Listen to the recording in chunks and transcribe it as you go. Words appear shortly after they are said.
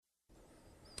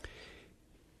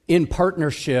in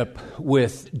partnership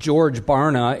with George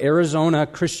Barna, Arizona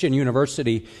Christian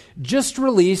University just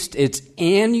released its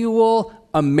annual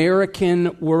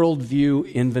American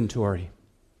Worldview Inventory.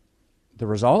 The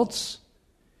results?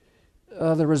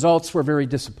 The results were very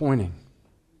disappointing,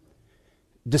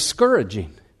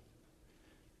 discouraging,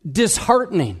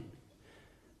 disheartening.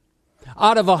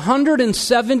 Out of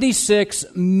 176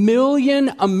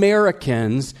 million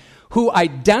Americans who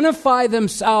identify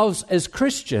themselves as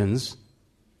Christians,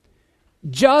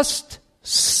 just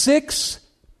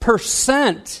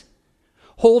 6%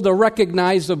 hold a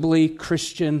recognizably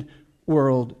Christian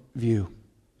worldview.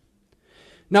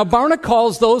 Now, Barna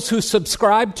calls those who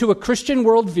subscribe to a Christian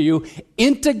worldview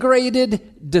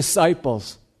integrated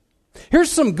disciples.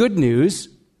 Here's some good news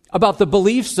about the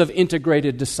beliefs of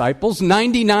integrated disciples.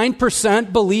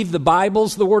 99% believe the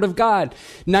Bible's the Word of God.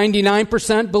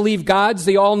 99% believe God's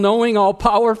the all-knowing,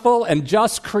 all-powerful, and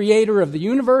just creator of the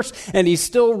universe, and He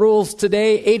still rules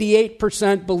today.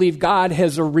 88% believe God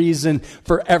has a reason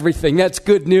for everything. That's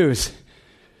good news.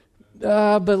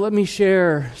 But let me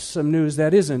share some news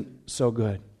that isn't so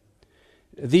good.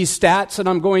 These stats that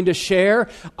I'm going to share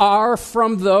are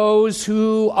from those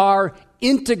who are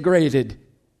integrated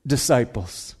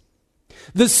disciples.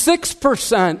 The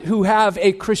 6% who have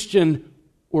a Christian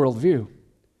worldview.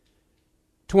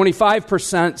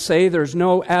 25% say there's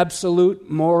no absolute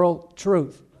moral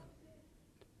truth.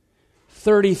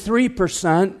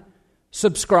 33%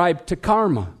 subscribe to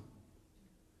karma.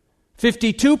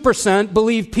 52%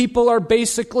 believe people are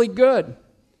basically good.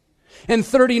 And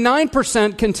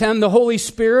 39% contend the Holy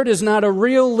Spirit is not a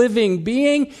real living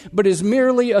being, but is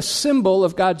merely a symbol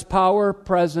of God's power,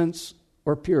 presence,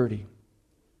 or purity.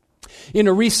 In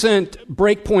a recent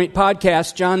Breakpoint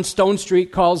podcast, John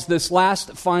Stonestreet calls this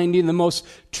last finding the most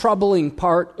troubling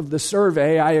part of the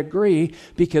survey. I agree,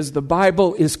 because the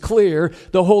Bible is clear.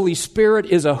 The Holy Spirit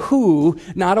is a who,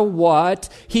 not a what.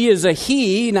 He is a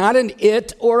he, not an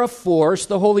it or a force.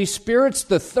 The Holy Spirit's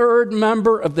the third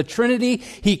member of the Trinity.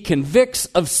 He convicts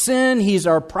of sin. He's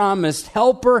our promised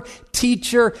helper,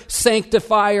 teacher,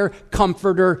 sanctifier,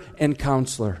 comforter, and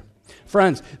counselor.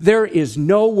 Friends, there is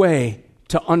no way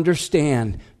to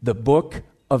understand the book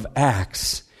of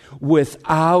Acts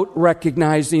without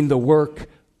recognizing the work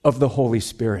of the Holy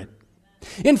Spirit.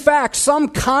 In fact, some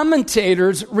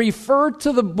commentators refer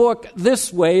to the book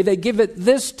this way. They give it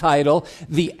this title,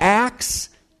 The Acts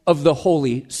of the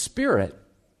Holy Spirit.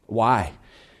 Why?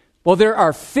 Well, there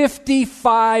are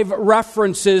 55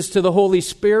 references to the Holy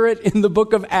Spirit in the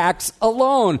book of Acts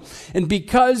alone. And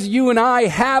because you and I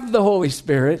have the Holy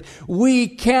Spirit, we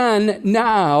can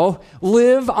now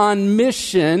live on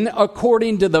mission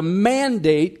according to the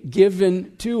mandate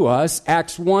given to us.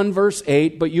 Acts 1 verse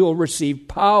 8, but you will receive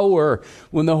power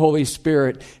when the Holy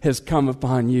Spirit has come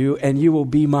upon you, and you will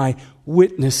be my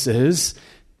witnesses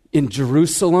in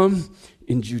Jerusalem,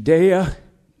 in Judea,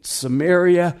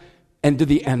 Samaria, and to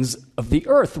the ends of the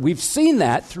earth. We've seen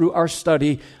that through our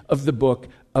study of the book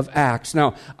of Acts.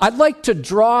 Now, I'd like to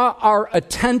draw our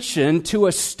attention to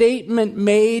a statement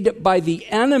made by the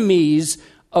enemies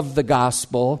of the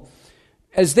gospel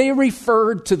as they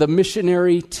referred to the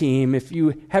missionary team. If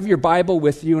you have your Bible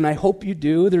with you, and I hope you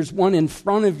do, there's one in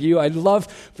front of you. I'd love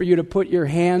for you to put your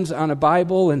hands on a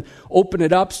Bible and open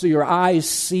it up so your eyes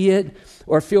see it,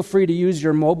 or feel free to use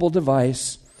your mobile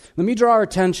device. Let me draw our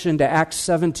attention to Acts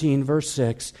 17, verse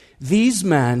 6. These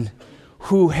men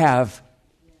who have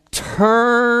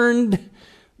turned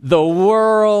the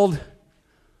world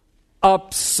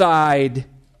upside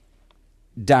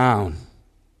down.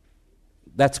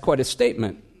 That's quite a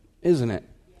statement, isn't it?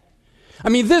 I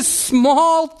mean, this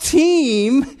small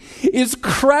team is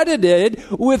credited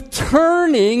with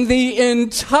turning the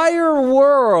entire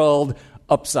world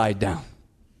upside down.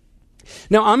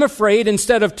 Now, I'm afraid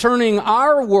instead of turning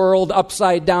our world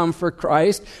upside down for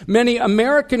Christ, many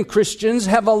American Christians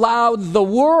have allowed the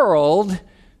world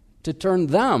to turn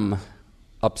them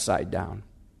upside down.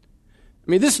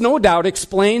 I mean, this no doubt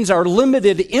explains our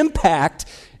limited impact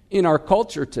in our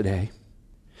culture today.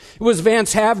 It was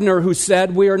Vance Havner who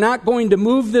said, "We are not going to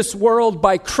move this world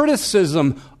by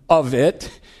criticism of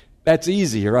it." That's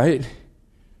easy, right?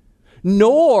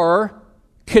 Nor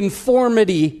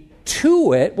conformity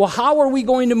to it. Well, how are we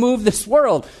going to move this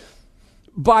world?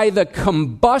 By the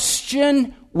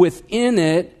combustion within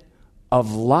it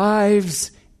of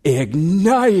lives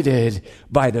ignited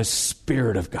by the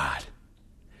Spirit of God.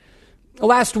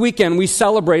 Last weekend, we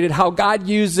celebrated how God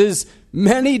uses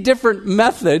many different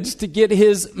methods to get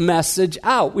His message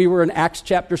out. We were in Acts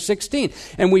chapter 16,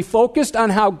 and we focused on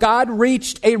how God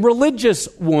reached a religious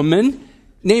woman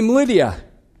named Lydia.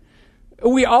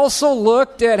 We also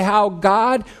looked at how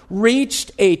God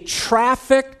reached a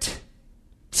trafficked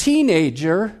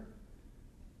teenager,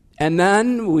 and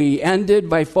then we ended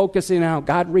by focusing on how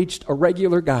God reached a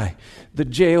regular guy, the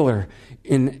jailer,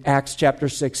 in Acts chapter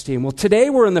 16. Well, today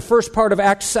we're in the first part of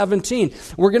Acts 17.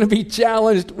 We're going to be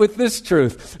challenged with this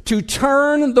truth. To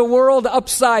turn the world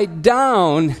upside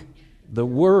down, the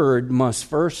Word must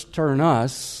first turn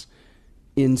us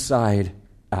inside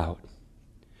out.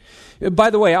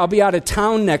 By the way, I'll be out of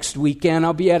town next weekend.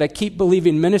 I'll be at a Keep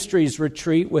Believing Ministries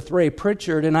retreat with Ray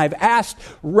Pritchard, and I've asked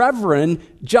Reverend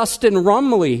Justin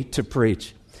Rumley to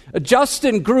preach.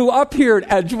 Justin grew up here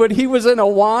at Edgewood. He was in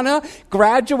Awana,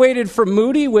 graduated from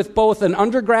Moody with both an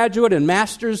undergraduate and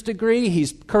master's degree.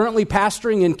 He's currently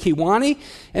pastoring in Kewanee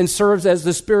and serves as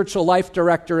the spiritual life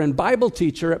director and Bible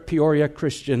teacher at Peoria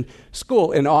Christian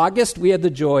School. In August, we had the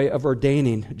joy of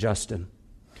ordaining Justin.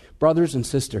 Brothers and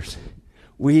sisters,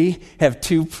 we have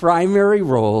two primary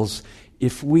roles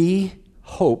if we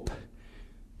hope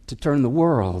to turn the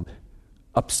world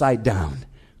upside down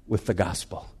with the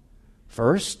gospel.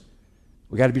 First,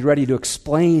 we got to be ready to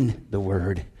explain the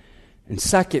Word. And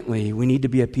secondly, we need to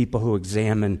be a people who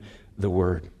examine the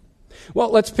Word. Well,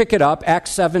 let's pick it up.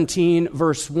 Acts 17,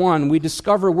 verse 1. We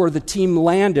discover where the team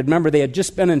landed. Remember, they had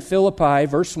just been in Philippi,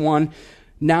 verse 1.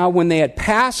 Now, when they had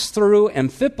passed through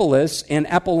Amphipolis and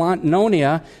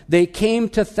Apollonia, they came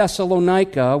to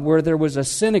Thessalonica, where there was a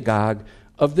synagogue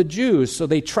of the Jews. So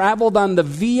they traveled on the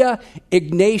Via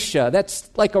Egnatia.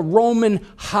 That's like a Roman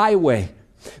highway.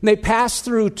 And they passed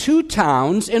through two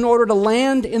towns in order to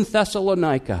land in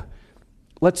Thessalonica.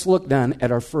 Let's look then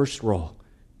at our first role.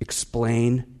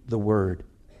 Explain the Word.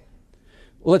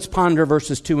 Let's ponder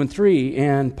verses 2 and 3.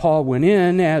 And Paul went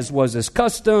in, as was his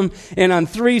custom, and on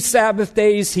 3 Sabbath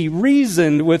days he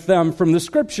reasoned with them from the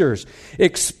Scriptures,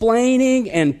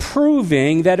 explaining and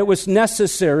proving that it was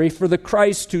necessary for the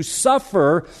Christ to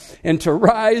suffer and to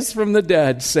rise from the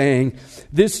dead, saying,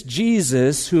 "This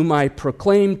Jesus whom I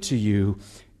proclaim to you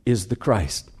is the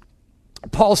Christ."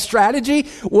 Paul's strategy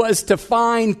was to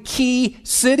find key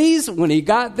cities. When he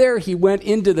got there, he went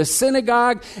into the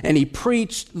synagogue and he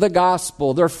preached the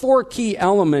gospel. There are 4 key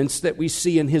elements that we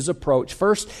see in his approach.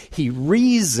 First, he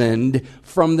reasoned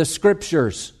from the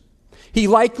Scriptures. He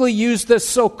likely used the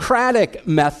Socratic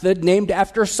method, named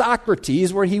after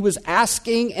Socrates, where he was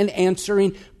asking and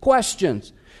answering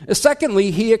questions.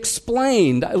 Secondly, he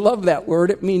explained. I love that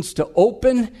word. It means to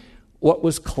open what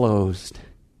was closed,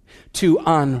 to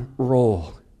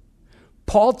unroll.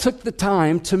 Paul took the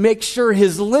time to make sure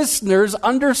his listeners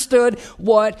understood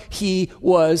what he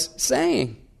was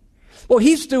saying. Well,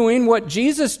 he's doing what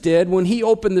Jesus did when he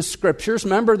opened the Scriptures.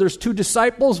 Remember, there's 2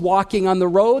 disciples walking on the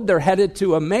road. They're headed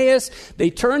to Emmaus. They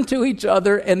turn to each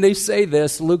other and they say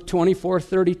this, Luke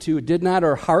 24:32, "Did not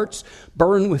our hearts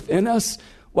burn within us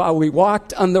while we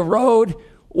walked on the road,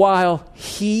 while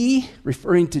he,"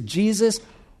 referring to Jesus,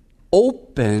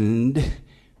 "opened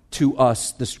to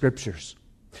us the Scriptures."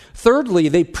 Thirdly,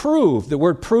 they proved. The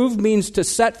word prove means to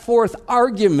set forth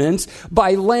arguments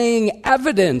by laying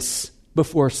evidence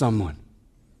before someone.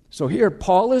 So here,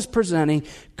 Paul is presenting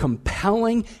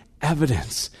compelling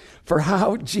evidence for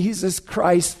how Jesus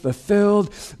Christ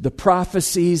fulfilled the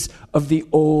prophecies of the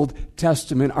Old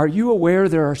Testament. Are you aware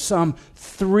there are some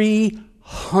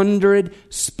 300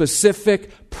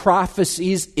 specific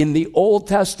prophecies in the Old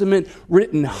Testament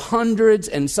written hundreds,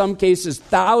 in some cases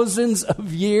thousands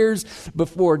of years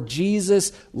before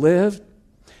Jesus lived?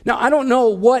 Now, I don't know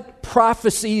what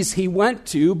prophecies he went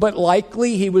to, but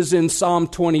likely he was in Psalm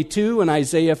 22 and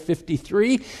Isaiah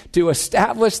 53 to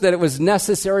establish that it was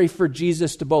necessary for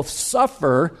Jesus to both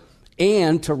suffer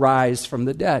and to rise from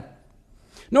the dead.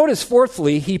 Notice,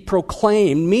 fourthly, he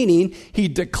proclaimed, meaning he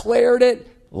declared it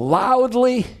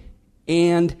loudly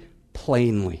and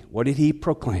plainly. What did he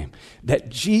proclaim? That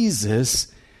Jesus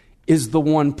is the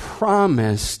one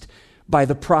promised by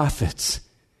the prophets.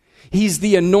 He's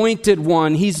the anointed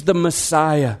one. He's the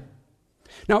Messiah.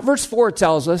 Now, verse 4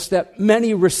 tells us that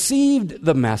many received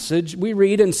the message. We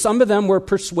read, and some of them were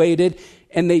persuaded,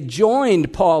 and they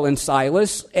joined Paul and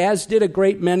Silas, as did a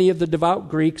great many of the devout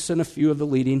Greeks and a few of the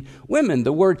leading women.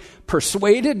 The word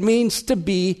persuaded means to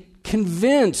be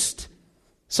convinced.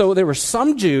 So there were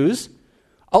some Jews,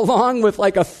 along with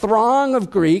like a throng of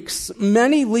Greeks,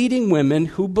 many leading women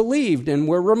who believed and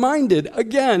were reminded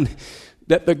again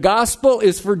that the gospel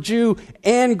is for Jew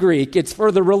and Greek. It's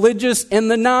for the religious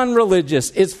and the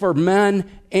non-religious. It's for men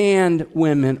and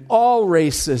women, all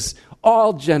races,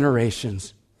 all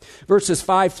generations. Verses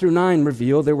 5 through 9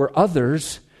 reveal there were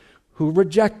others who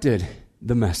rejected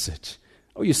the message.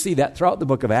 Oh, you see that throughout the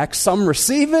book of Acts. Some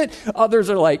receive it, others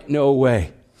are like, no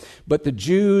way. But the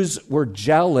Jews were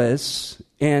jealous,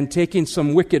 and taking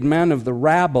some wicked men of the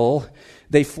rabble,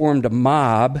 they formed a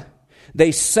mob.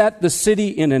 They set the city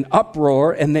in an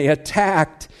uproar, and they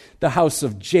attacked the house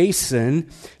of Jason,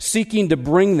 seeking to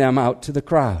bring them out to the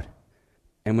crowd.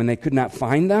 And when they could not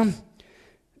find them,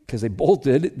 because they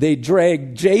bolted, they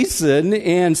dragged Jason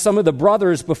and some of the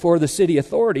brothers before the city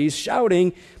authorities,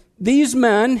 shouting, "These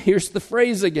men," here's the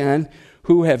phrase again,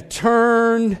 "who have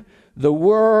turned the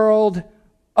world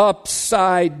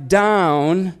upside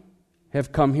down,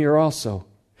 have come here also.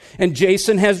 And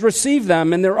Jason has received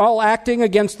them, and they're all acting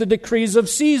against the decrees of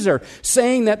Caesar,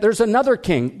 saying that there's another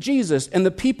king, Jesus." And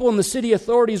the people in the city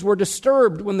authorities were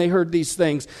disturbed when they heard these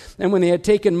things. And when they had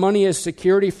taken money as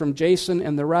security from Jason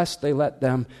and the rest, they let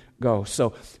them go.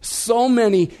 So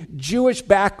many Jewish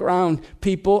background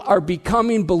people are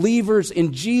becoming believers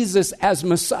in Jesus as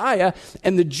Messiah,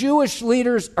 and the Jewish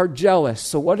leaders are jealous.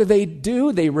 So what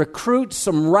do? They recruit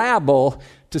some rabble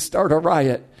to start a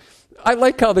riot. I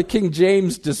like how the King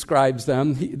James describes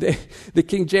them. The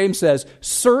King James says,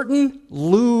 "certain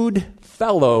lewd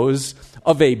fellows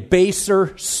of a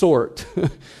baser sort."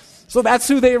 So that's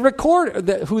who they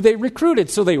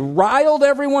recruited. So they riled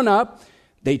everyone up.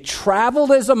 They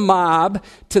traveled as a mob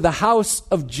to the house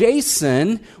of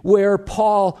Jason, where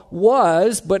Paul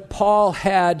was, but Paul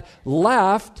had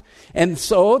left. And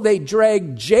so they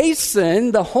drag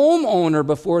Jason, the homeowner,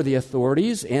 before the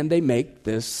authorities, and they make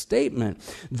this statement: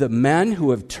 "The men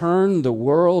who have turned the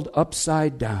world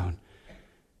upside down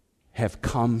have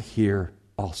come here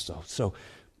also." So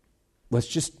let's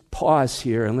just pause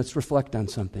here and let's reflect on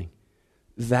something.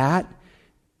 That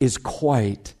is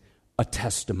quite a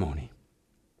testimony.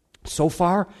 So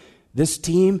far, this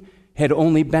team had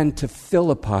only been to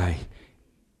Philippi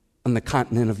on the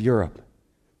continent of Europe.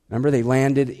 Remember, they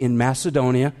landed in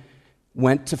Macedonia,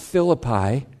 went to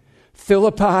Philippi.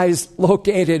 Philippi's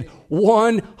located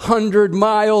 100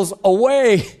 miles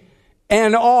away.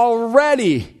 And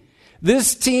already,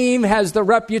 this team has the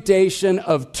reputation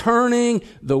of turning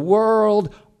the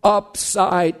world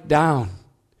upside down.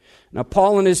 Now,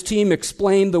 Paul and his team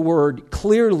explained the word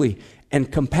clearly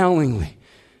and compellingly.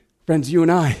 Friends, you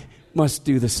and I must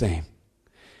do the same.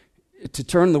 To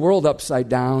turn the world upside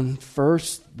down,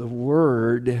 first, the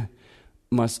Word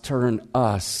must turn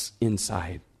us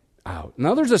inside out.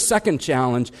 Now, there's a second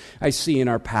challenge I see in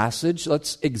our passage.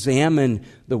 Let's examine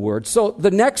the Word. So,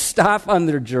 the next stop on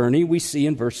their journey we see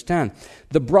in verse 10.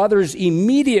 The brothers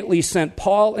immediately sent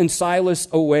Paul and Silas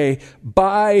away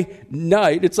by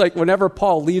night. It's like whenever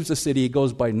Paul leaves a city, he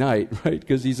goes by night, right?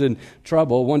 Because he's in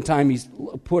trouble. One time he's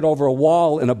put over a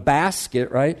wall in a basket,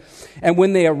 right? And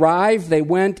when they arrived, they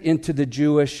went into the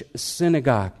Jewish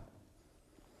synagogue.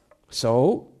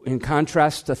 So, in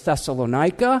contrast to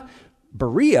Thessalonica,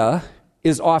 Berea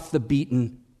is off the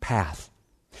beaten path.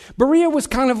 Berea was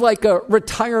kind of like a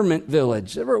retirement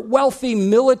village. There were wealthy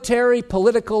military,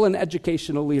 political, and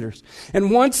educational leaders.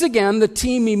 And once again, the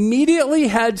team immediately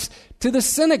heads to the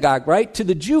synagogue, right? To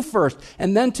the Jew first,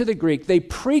 and then to the Greek. They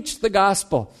preach the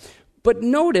gospel. But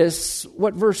notice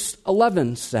what verse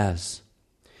 11 says.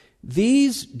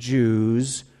 These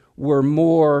Jews were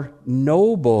more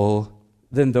noble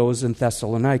than those in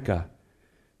Thessalonica.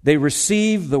 They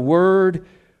received the word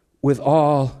with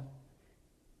all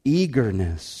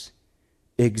eagerness,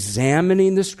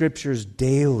 examining the scriptures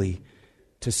daily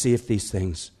to see if these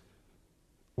things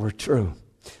were true.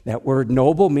 That word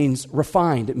noble means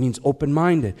refined. It means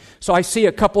open-minded. So I see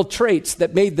a couple traits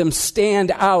that made them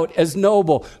stand out as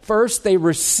noble. First, they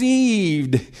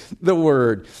received the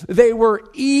word. They were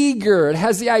eager. It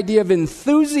has the idea of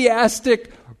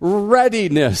enthusiastic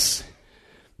readiness.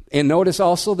 And notice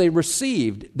also they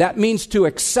received. That means to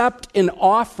accept an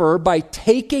offer by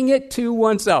taking it to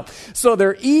oneself. So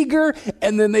they're eager,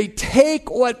 and then they take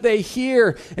what they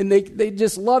hear, and they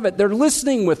just love it. They're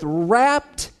listening with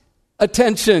rapt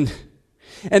attention,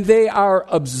 and they are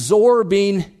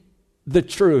absorbing the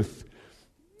truth.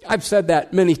 I've said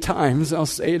that many times. I'll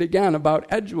say it again about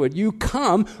Edgewood. You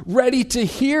come ready to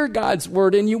hear God's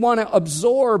word, and you want to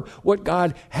absorb what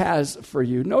God has for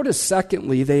you. Notice,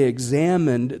 secondly, they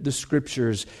examined the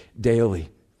scriptures daily.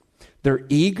 They're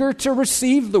eager to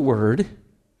receive the word,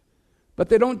 but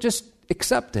they don't just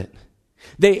accept it.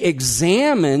 They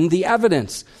examine the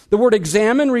evidence. The word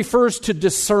examine refers to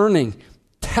discerning,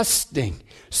 testing,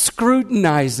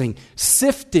 scrutinizing,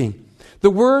 sifting. The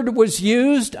word was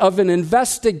used of an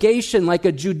investigation, like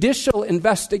a judicial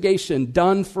investigation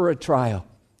done for a trial.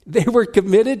 They were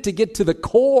committed to get to the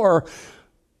core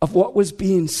of what was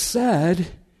being said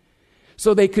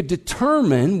so they could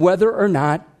determine whether or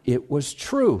not it was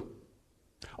true.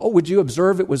 Oh, would you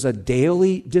observe it was a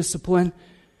daily discipline?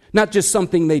 not just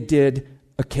something they did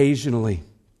occasionally.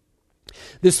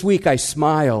 This week I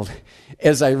smiled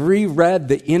as I reread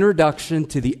the introduction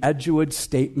to the Edgewood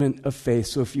Statement of Faith.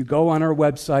 So if you go on our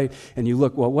website and you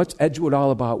look, well, what's Edgewood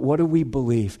all about? What do we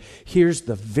believe? Here's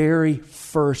the very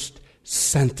first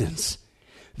sentence.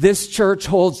 This church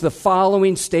holds the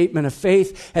following statement of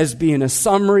faith as being a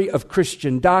summary of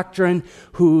Christian doctrine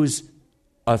whose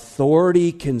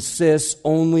authority consists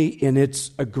only in its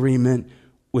agreement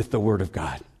with the Word of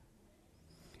God.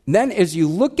 And then as you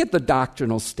look at the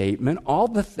doctrinal statement, all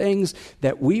the things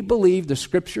that we believe the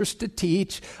Scriptures to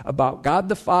teach about God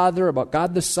the Father, about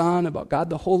God the Son, about God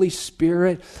the Holy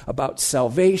Spirit, about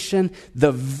salvation,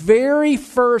 the very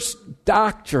first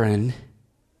doctrine,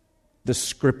 the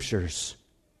Scriptures.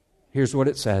 Here's what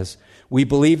it says. We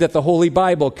believe that the Holy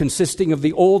Bible, consisting of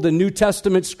the Old and New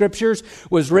Testament Scriptures,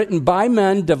 was written by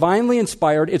men, divinely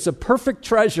inspired. It's a perfect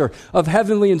treasure of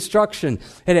heavenly instruction.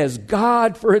 It has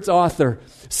God for its author,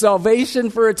 salvation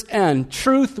for its end,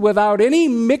 truth without any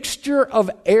mixture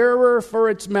of error for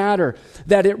its matter,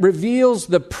 that it reveals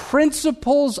the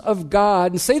principles of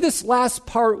God. And say this last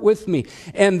part with me.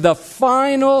 And the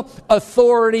final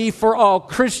authority for all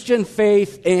Christian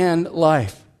faith and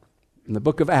life. In the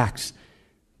book of Acts,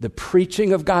 the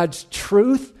preaching of God's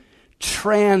truth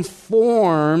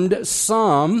transformed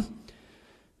some,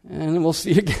 and we'll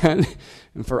see again,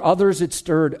 and for others it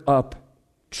stirred up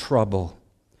trouble.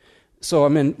 So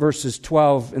I'm in verses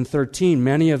 12 and 13.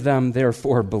 Many of them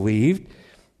therefore believed,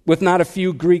 with not a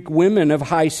few Greek women of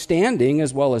high standing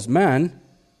as well as men.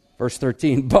 Verse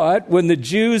 13, but when the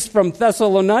Jews from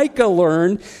Thessalonica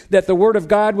learned that the word of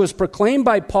God was proclaimed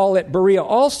by Paul at Berea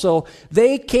also,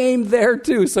 they came there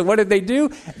too. So what did they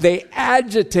do? They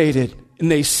agitated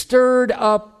and they stirred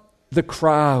up the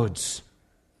crowds.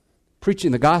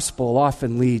 Preaching the gospel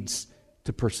often leads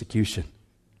to persecution.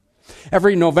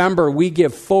 Every November, we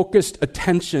give focused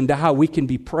attention to how we can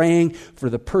be praying for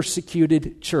the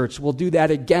persecuted church. We'll do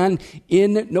that again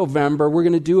in November. We're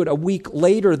going to do it a week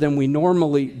later than we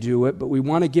normally do it, but we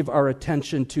want to give our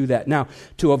attention to that. Now,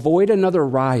 to avoid another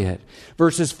riot,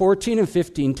 verses 14 and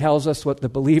 15 tells us what the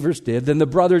believers did. Then the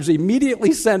brothers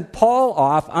immediately sent Paul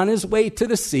off on his way to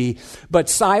the sea, but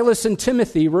Silas and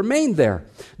Timothy remained there.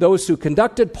 Those who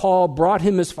conducted Paul brought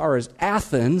him as far as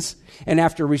Athens, and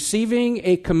after receiving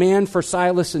a command for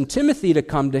Silas and Timothy to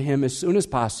come to him as soon as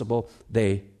possible,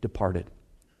 they departed.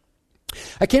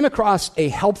 I came across a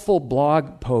helpful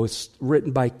blog post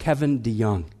written by Kevin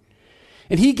DeYoung,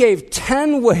 and he gave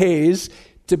 10 ways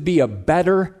to be a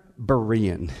better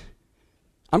Berean.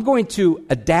 I'm going to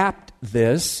adapt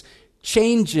this,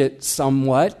 change it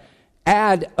somewhat,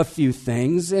 add a few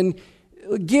things, and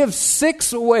give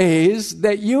 6 ways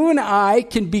that you and I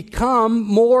can become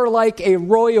more like a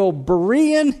royal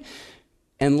Berean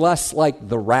and less like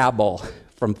the rabble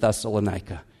from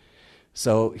Thessalonica.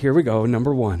 So here we go.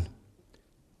 Number 1,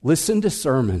 listen to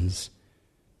sermons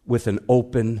with an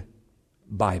open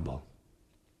Bible.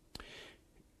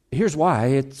 Here's why.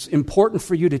 It's important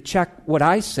for you to check what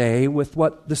I say with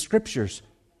what the Scriptures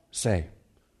say.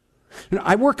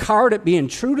 I work hard at being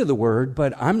true to the Word,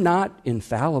 but I'm not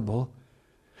infallible.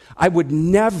 I would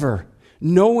never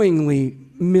knowingly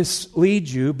mislead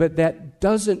you, but that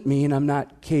doesn't mean I'm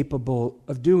not capable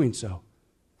of doing so.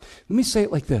 Let me say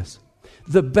it like this.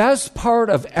 The best part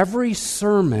of every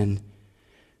sermon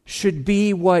should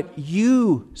be what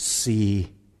you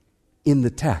see in the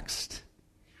text,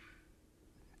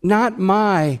 not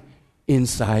my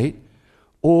insight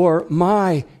or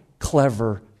my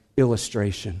clever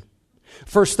illustration.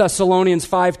 1 Thessalonians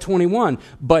 5:21,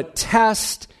 but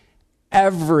test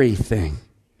everything.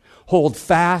 Hold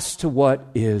fast to what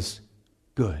is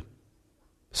good.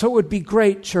 So it would be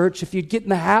great, church, if you'd get in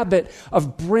the habit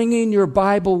of bringing your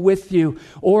Bible with you,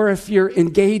 or if you're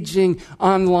engaging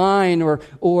online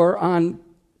or on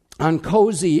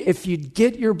Cozy, if you'd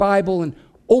get your Bible and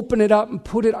open it up and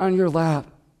put it on your lap.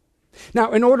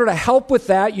 Now, in order to help with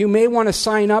that, you may want to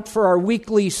sign up for our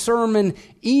weekly sermon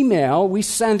email. We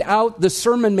send out the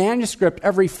sermon manuscript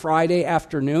every Friday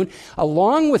afternoon.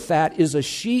 Along with that is a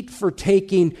sheet for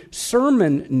taking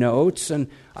sermon notes, and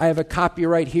I have a copy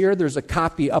right here. There's a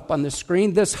copy up on the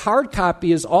screen. This hard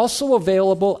copy is also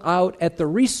available out at the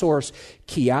resource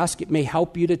kiosk. It may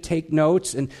help you to take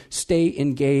notes and stay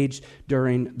engaged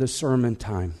during the sermon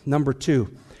time. Number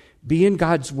 2, be in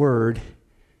God's Word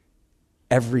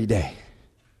every day.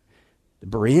 The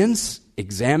Bereans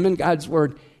examine God's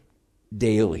Word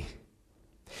daily.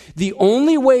 The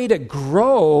only way to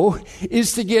grow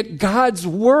is to get God's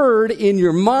Word in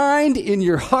your mind, in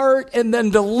your heart, and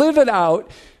then to live it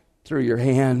out through your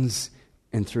hands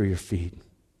and through your feet.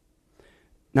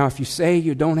 Now, if you say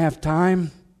you don't have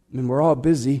time, I mean, we're all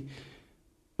busy.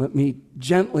 Let me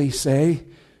gently say,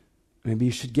 maybe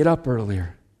you should get up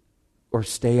earlier or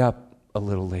stay up a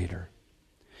little later.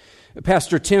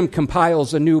 Pastor Tim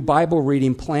compiles a new Bible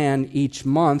reading plan each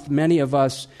month. Many of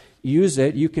us use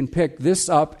it. You can pick this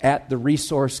up at the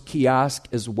resource kiosk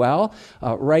as well.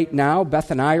 Right now,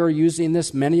 Beth and I are using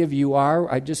this. Many of you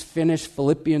are. I just finished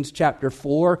Philippians chapter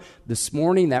 4 this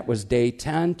morning. That was day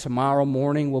 10. Tomorrow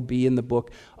morning we'll be in the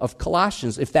book of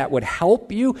Colossians. If that would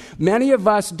help you, many of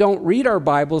us don't read our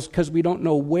Bibles because we don't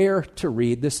know where to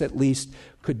read. This at least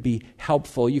could be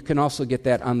helpful. You can also get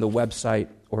that on the website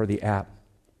or the app.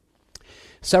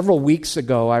 Several weeks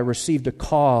ago, I received a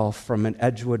call from an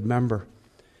Edgewood member.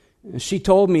 She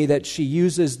told me that she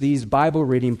uses these Bible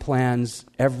reading plans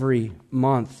every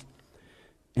month.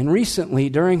 And recently,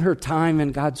 during her time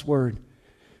in God's Word,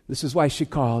 this is why she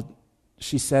called,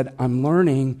 she said, I'm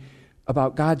learning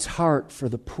about God's heart for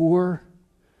the poor,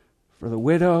 for the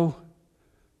widow,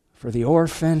 for the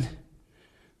orphan,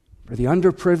 for the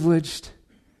underprivileged,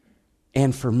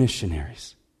 and for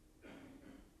missionaries.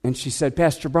 And she said,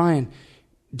 Pastor Brian,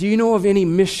 do you know of any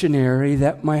missionary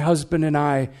that my husband and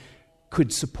I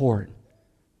could support?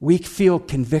 We feel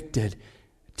convicted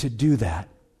to do that.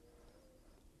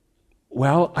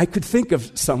 Well, I could think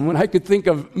of someone. I could think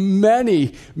of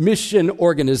many mission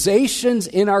organizations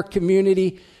in our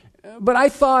community, but I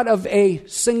thought of a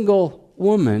single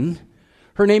woman.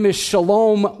 Her name is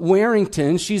Shalom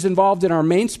Warrington. She's involved in our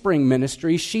Mainspring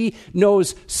ministry. She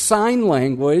knows sign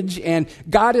language, and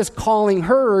God is calling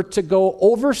her to go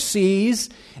overseas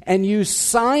and use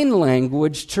sign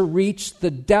language to reach the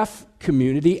deaf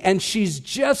community. And she's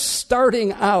just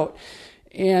starting out,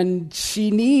 and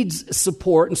she needs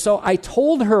support. And so I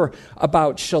told her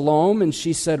about Shalom, and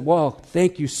she said, well,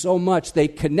 thank you so much. They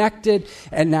connected,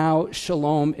 and now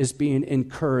Shalom is being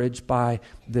encouraged by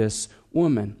this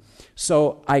woman.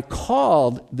 So I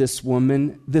called this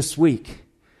woman this week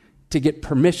to get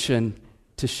permission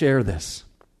to share this.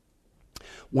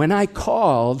 When I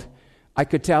called, I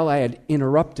could tell I had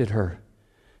interrupted her.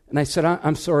 And I said,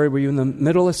 I'm sorry, were you in the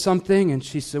middle of something? And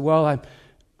she said, well,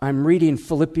 I'm reading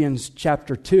Philippians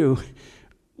chapter 2,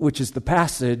 which is the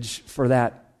passage for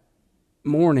that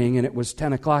morning, and it was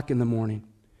 10 o'clock in the morning.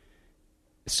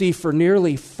 See, for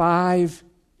nearly 5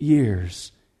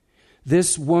 years,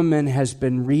 this woman has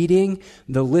been reading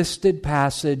the listed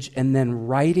passage and then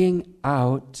writing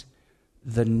out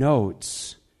the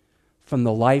notes from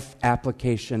the Life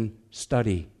Application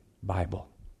Study Bible.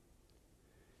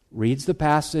 Reads the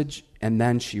passage, and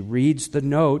then she reads the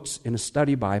notes in a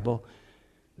study Bible,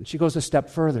 and she goes a step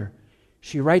further.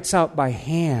 She writes out by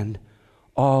hand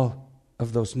all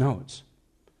of those notes.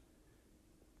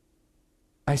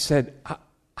 I said,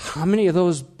 how many of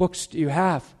those books do you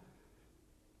have?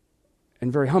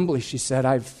 And very humbly, she said,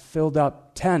 I've filled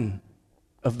up 10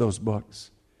 of those books.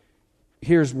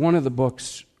 Here's one of the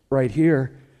books right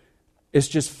here. It's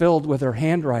just filled with her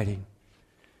handwriting.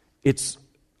 It's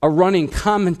a running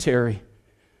commentary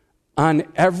on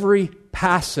every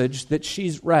passage that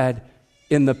she's read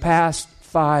in the past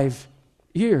 5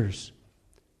 years.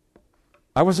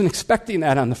 I wasn't expecting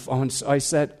that on the phone, so I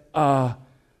said, how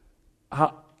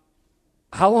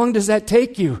long does that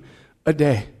take you a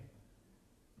day?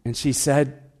 And she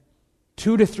said,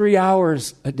 2 to 3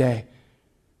 hours a day.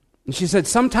 And she said,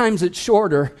 sometimes it's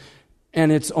shorter,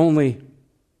 and it's only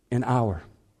an hour.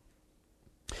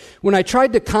 When I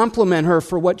tried to compliment her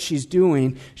for what she's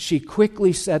doing, she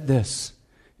quickly said this,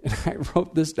 and I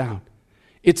wrote this down.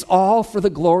 It's all for the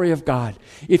glory of God.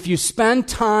 If you spend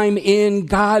time in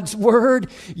God's Word,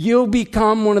 you'll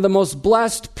become one of the most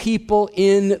blessed people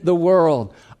in the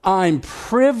world. I'm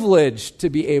privileged to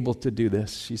be able to do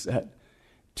this, she said.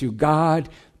 To God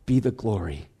be the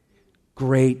glory.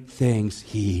 Great things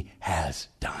He has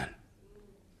done.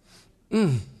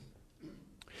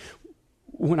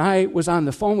 When I was on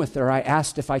the phone with her, I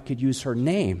asked if I could use her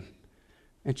name.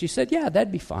 And she said, yeah,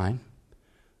 that'd be fine.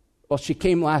 Well, she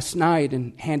came last night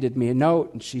and handed me a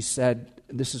note, and she said,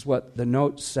 this is what the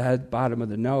note said, bottom of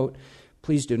the note,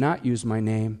 please do not use my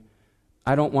name.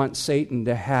 I don't want Satan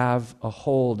to have a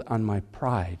hold on my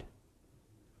pride.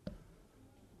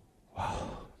 Wow.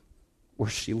 Where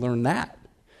she learned that?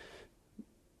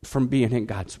 From being in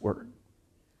God's Word.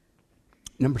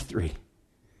 Number 3,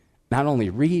 not only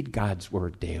read God's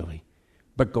Word daily,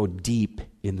 but go deep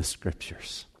in the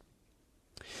Scriptures.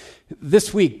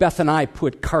 This week, Beth and I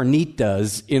put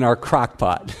carnitas in our crock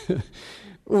pot.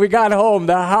 When we got home,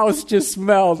 the house just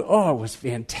smelled, it was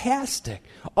fantastic.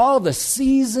 All the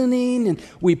seasoning, and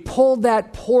we pulled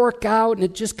that pork out, and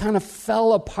it just kind of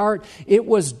fell apart. It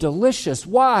was delicious.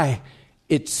 Why?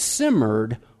 It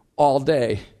simmered all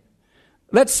day.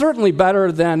 That's certainly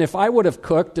better than if I would have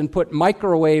cooked and put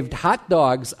microwaved hot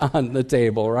dogs on the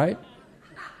table, right?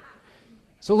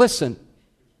 So listen,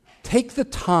 take the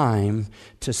time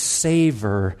to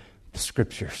savor the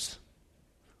Scriptures.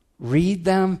 Read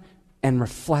them and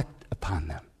reflect upon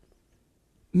them.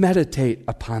 Meditate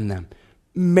upon them.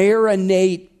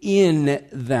 Marinate in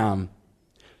them.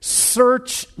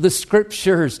 Search the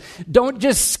Scriptures. Don't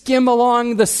just skim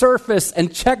along the surface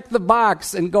and check the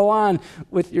box and go on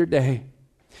with your day.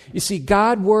 You see,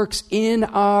 God works in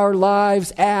our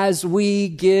lives as we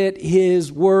get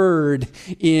His Word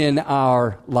in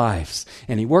our lives.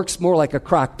 And He works more like a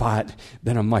crock pot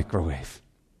than a microwave.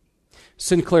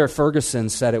 Sinclair Ferguson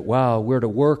said it well. We're to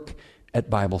work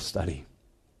at Bible study.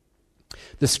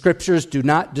 The Scriptures do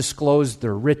not disclose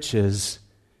their riches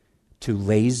to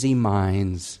lazy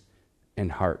minds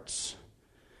and hearts.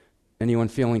 Anyone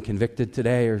feeling convicted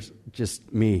today, or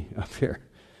just me up here?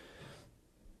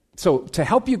 So to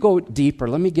help you go deeper,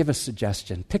 let me give a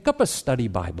suggestion. Pick up a study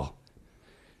Bible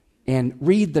and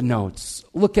read the notes.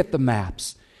 Look at the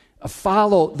maps.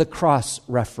 Follow the cross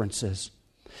references.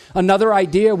 Another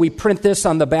idea, we print this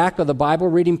on the back of the Bible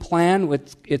reading plan.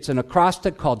 It's an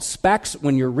acrostic called SPECS.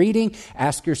 When you're reading,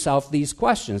 ask yourself these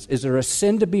questions. Is there a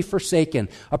sin to be forsaken,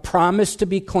 a promise to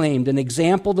be claimed, an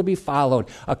example to be followed,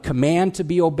 a command to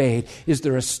be obeyed? Is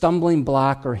there a stumbling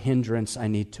block or hindrance I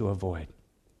need to avoid?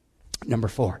 Number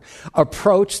 4,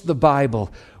 approach the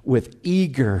Bible with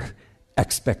eager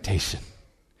expectation.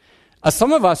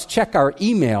 Some of us check our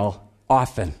email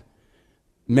often.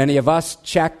 Many of us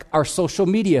check our social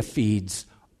media feeds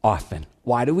often.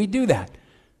 Why do we do that?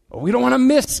 Well, we don't want to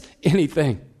miss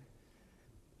anything.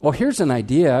 Well, here's an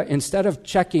idea. Instead of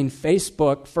checking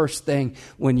Facebook first thing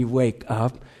when you wake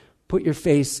up, put your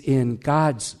face in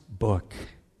God's book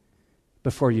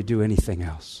before you do anything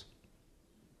else.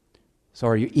 So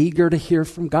are you eager to hear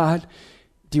from God?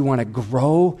 Do you want to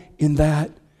grow in that?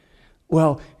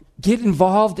 Well, get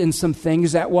involved in some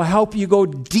things that will help you go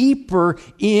deeper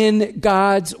in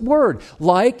God's Word.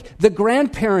 Like the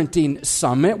Grandparenting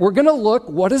Summit, we're going to look,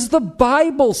 what does the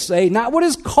Bible say? Not what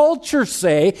does culture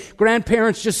say?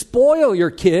 Grandparents just spoil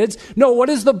your kids. No, what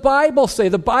does the Bible say?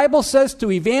 The Bible says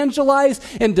to evangelize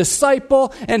and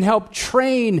disciple and help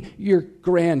train your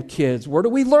grandkids. Where do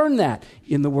we learn that?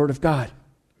 In the Word of God.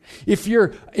 If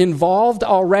you're involved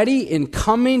already in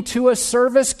coming to a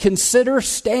service, consider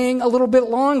staying a little bit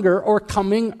longer or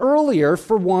coming earlier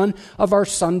for one of our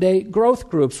Sunday growth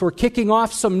groups. We're kicking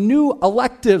off some new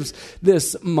electives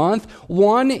this month.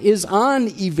 One is on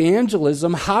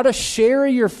evangelism, how to share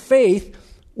your faith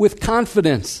with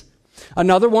confidence.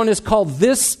 Another one is called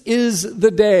This is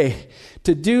the Day.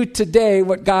 To do today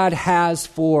what God has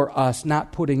for us,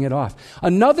 not putting it off.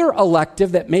 Another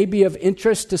elective that may be of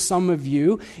interest to some of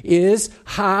you is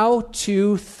how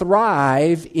to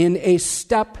thrive in a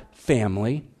step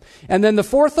family. And then the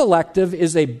fourth elective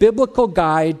is a biblical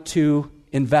guide to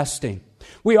investing.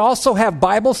 We also have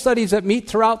Bible studies that meet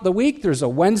throughout the week. There's a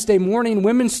Wednesday morning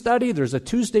women's study. There's a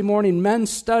Tuesday morning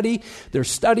men's study. There's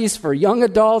studies for young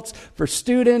adults, for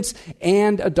students,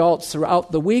 and adults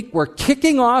throughout the week. We're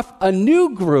kicking off a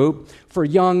new group for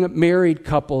young married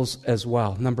couples as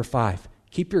well. Number 5,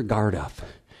 keep your guard up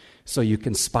so you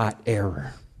can spot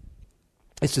error.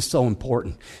 It's just so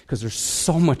important because there's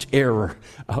so much error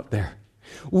out there.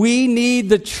 We need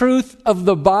the truth of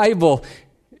the Bible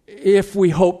if we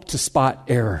hope to spot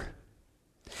error.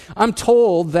 I'm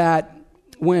told that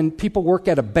when people work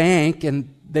at a bank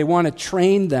and they want to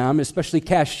train them, especially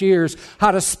cashiers,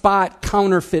 how to spot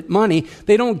counterfeit money,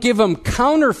 they don't give them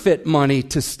counterfeit money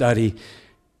to study.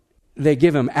 They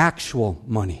give them actual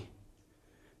money.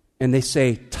 And they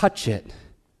say, touch it,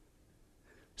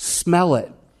 smell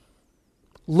it,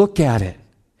 look at it.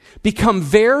 Become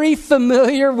very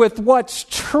familiar with what's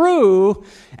true,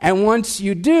 and once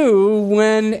you do,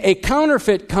 when a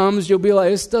counterfeit comes, you'll be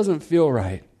like, this doesn't feel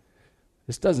right.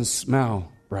 This doesn't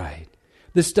smell right.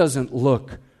 This doesn't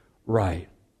look right.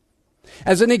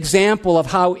 As an example of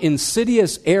how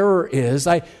insidious error is,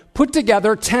 I put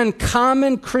together 10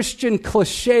 common Christian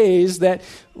cliches that,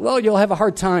 well, you'll have a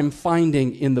hard time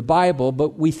finding in the Bible,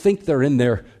 but we think they're in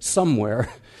there somewhere.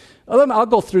 I'll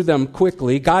go through them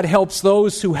quickly. God helps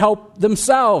those who help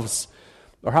themselves.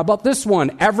 Or how about this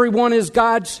one? Everyone is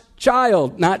God's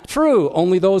child. Not true.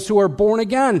 Only those who are born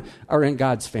again are in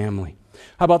God's family.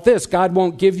 How about this? God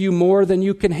won't give you more than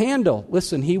you can handle.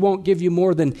 Listen, He won't give you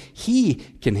more than He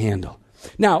can handle.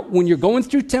 Now, when you're going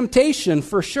through temptation,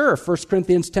 for sure, 1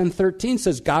 Corinthians 10:13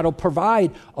 says God will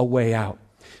provide a way out.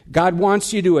 God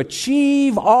wants you to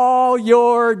achieve all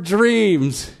your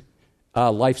dreams.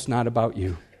 Life's not about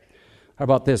you. How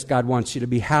about this? God wants you to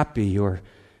be happy or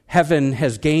Heaven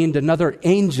has gained another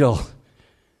angel.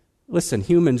 Listen,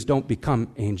 humans don't become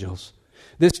angels.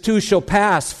 This too shall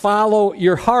pass. Follow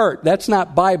your heart. That's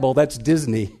not Bible, that's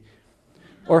Disney.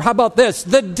 Or how about this?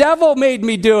 The devil made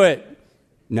me do it.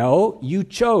 No, you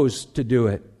chose to do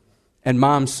it. And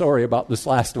Mom, sorry about this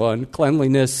last one.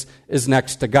 Cleanliness is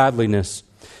next to godliness.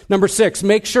 Number 6,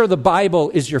 make sure the Bible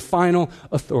is your final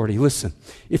authority. Listen,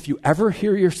 if you ever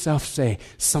hear yourself say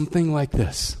something like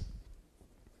this,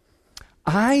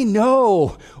 I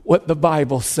know what the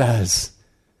Bible says,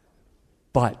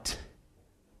 but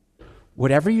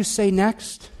whatever you say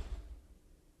next,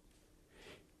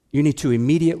 you need to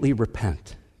immediately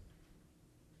repent.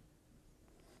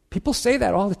 People say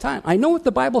that all the time. I know what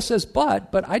the Bible says,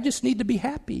 but I just need to be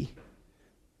happy.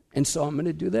 And so I'm going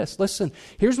to do this. Listen,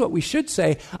 here's what we should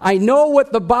say. I know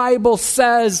what the Bible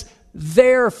says,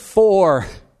 therefore,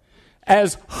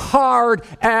 as hard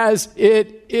as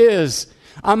it is,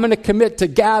 I'm going to commit to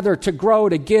gather, to grow,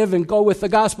 to give, and go with the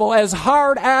gospel. As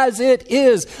hard as it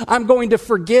is, I'm going to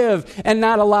forgive and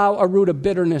not allow a root of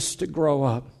bitterness to grow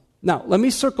up. Now, let me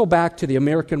circle back to the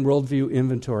American Worldview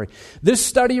Inventory. This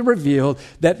study revealed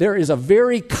that there is a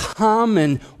very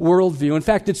common worldview. In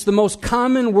fact, it's the most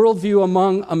common worldview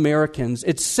among Americans.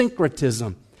 It's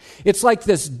syncretism. It's like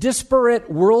this disparate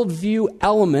worldview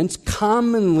elements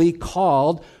commonly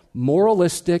called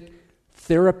moralistic,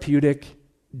 therapeutic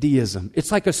deism.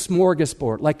 It's like a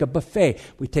smorgasbord, like a buffet.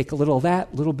 We take a little of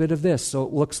that, a little bit of this. So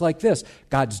it looks like this.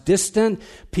 God's distant.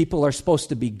 People are supposed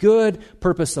to be good.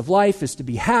 Purpose of life is to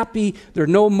be happy. There are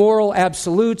no moral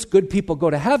absolutes. Good people go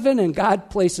to heaven, and God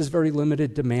places very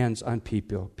limited demands on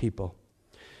people.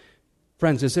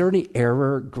 Friends, is there any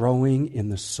error growing in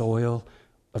the soil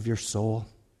of your soul?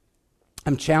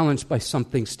 I'm challenged by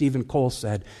something Stephen Cole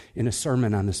said in a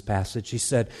sermon on this passage. He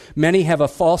said, many have a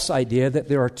false idea that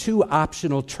there are 2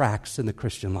 optional tracks in the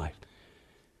Christian life.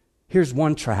 Here's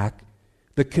one track,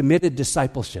 the committed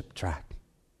discipleship track.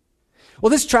 Well,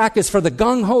 this track is for the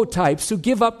gung-ho types who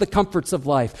give up the comforts of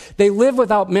life. They live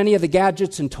without many of the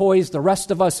gadgets and toys the rest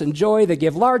of us enjoy. They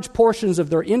give large portions of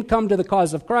their income to the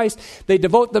cause of Christ. They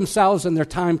devote themselves and their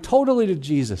time totally to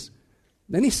Jesus.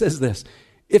 Then he says this,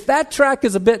 if that track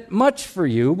is a bit much for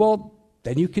you, well,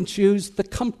 then you can choose the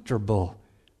comfortable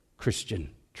Christian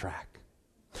track.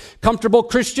 Comfortable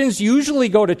Christians usually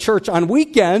go to church on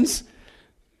weekends,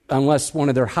 unless one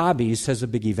of their hobbies has a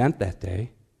big event that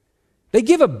day. They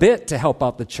give a bit to help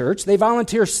out the church. They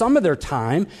volunteer some of their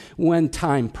time when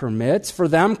time permits. For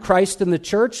them, Christ and the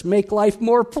church make life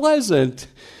more pleasant.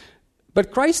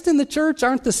 But Christ and the church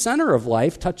aren't the center of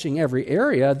life, touching every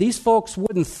area. These folks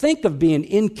wouldn't think of being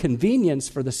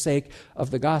inconvenienced for the sake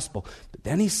of the gospel. But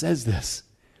then he says this,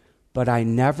 but I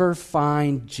never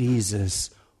find Jesus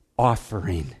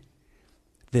offering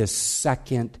this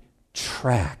second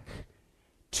track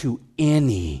to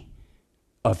any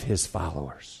of his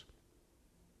followers.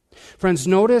 Friends,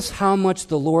 notice how much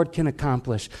the Lord can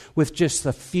accomplish with just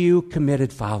a few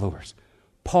committed followers.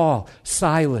 Paul,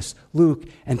 Silas, Luke,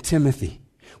 and Timothy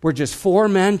were just 4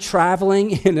 men traveling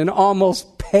in an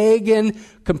almost pagan,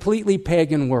 completely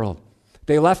pagan world.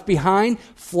 They left behind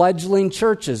fledgling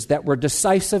churches that were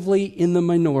decisively in the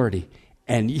minority.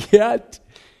 And yet,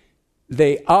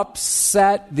 they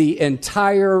upset the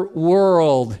entire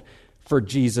world for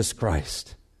Jesus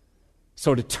Christ.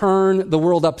 So to turn the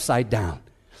world upside down,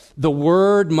 the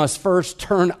Word must first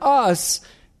turn us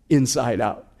inside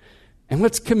out. And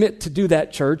let's commit to do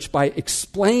that, church, by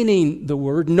explaining the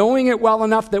Word, knowing it well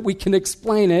enough that we can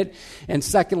explain it, and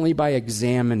secondly, by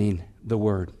examining the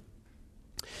Word.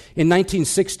 In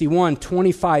 1961,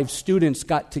 25 students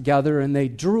got together and they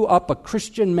drew up a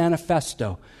Christian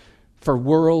manifesto for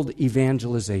world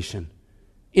evangelization.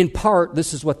 In part,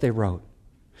 this is what they wrote.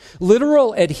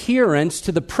 Literal adherence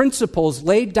to the principles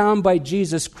laid down by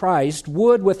Jesus Christ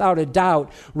would, without a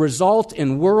doubt, result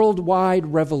in worldwide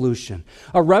revolution.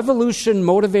 A revolution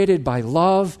motivated by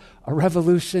love, a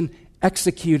revolution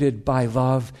executed by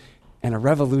love, and a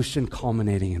revolution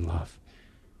culminating in love.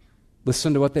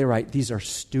 Listen to what they write. These are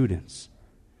students.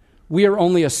 We are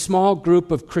only a small group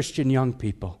of Christian young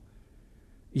people.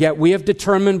 Yet we have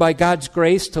determined by God's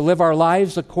grace to live our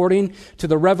lives according to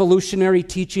the revolutionary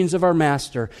teachings of our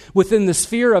Master. Within the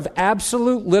sphere of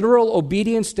absolute literal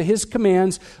obedience to His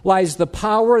commands lies the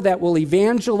power that will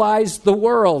evangelize the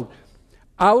world.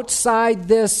 Outside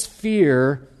this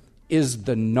sphere is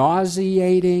the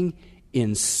nauseating,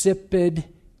 insipid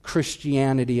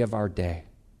Christianity of our day.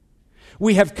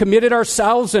 We have committed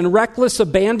ourselves in reckless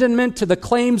abandonment to the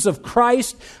claims of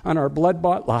Christ on our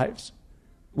blood-bought lives.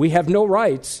 We have no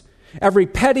rights. Every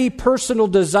petty personal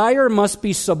desire must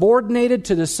be subordinated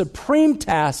to the supreme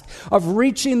task of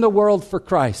reaching the world for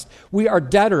Christ. We are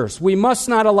debtors. We must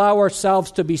not allow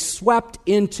ourselves to be swept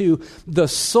into the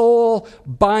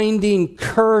soul-binding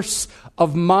curse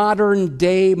of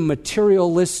modern-day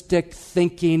materialistic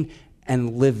thinking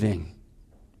and living.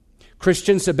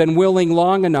 Christians have been willing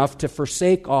long enough to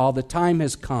forsake all. The time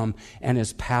has come and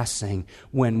is passing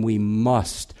when we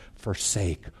must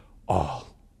forsake all.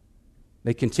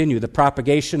 They continue, the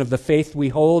propagation of the faith we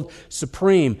hold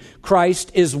supreme. Christ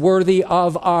is worthy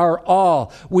of our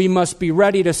all. We must be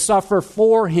ready to suffer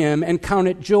for him and count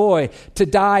it joy, to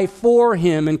die for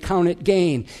him and count it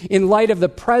gain. In light of the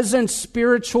present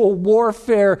spiritual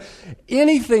warfare,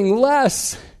 anything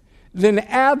less than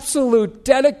absolute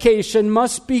dedication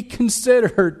must be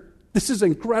considered, this is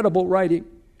incredible writing,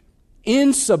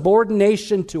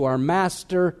 insubordination to our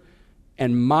master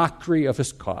and mockery of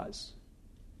his cause.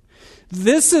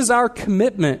 This is our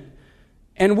commitment,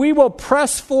 and we will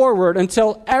press forward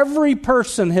until every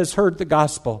person has heard the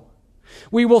gospel.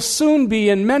 We will soon be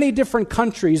in many different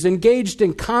countries engaged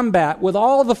in combat with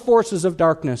all the forces of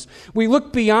darkness. We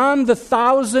look beyond the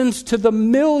thousands to the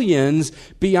millions,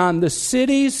 beyond the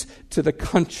cities to the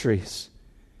countries.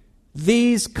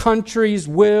 These countries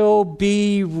will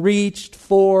be reached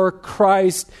for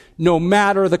Christ no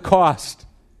matter the cost.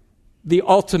 The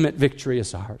ultimate victory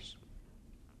is ours.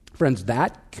 Friends,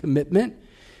 that commitment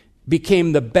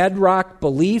became the bedrock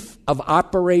belief of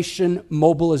Operation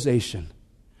Mobilization,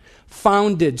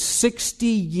 founded 60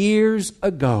 years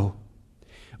ago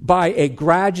by a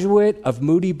graduate of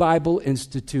Moody Bible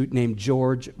Institute named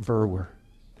George Verwer.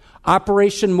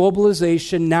 Operation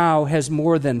Mobilization now has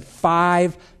more than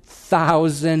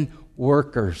 5,000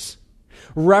 workers,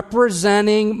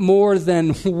 representing more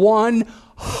than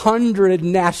 100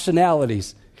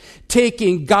 nationalities,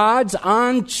 taking God's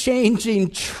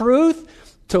unchanging truth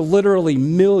to literally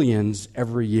millions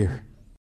every year.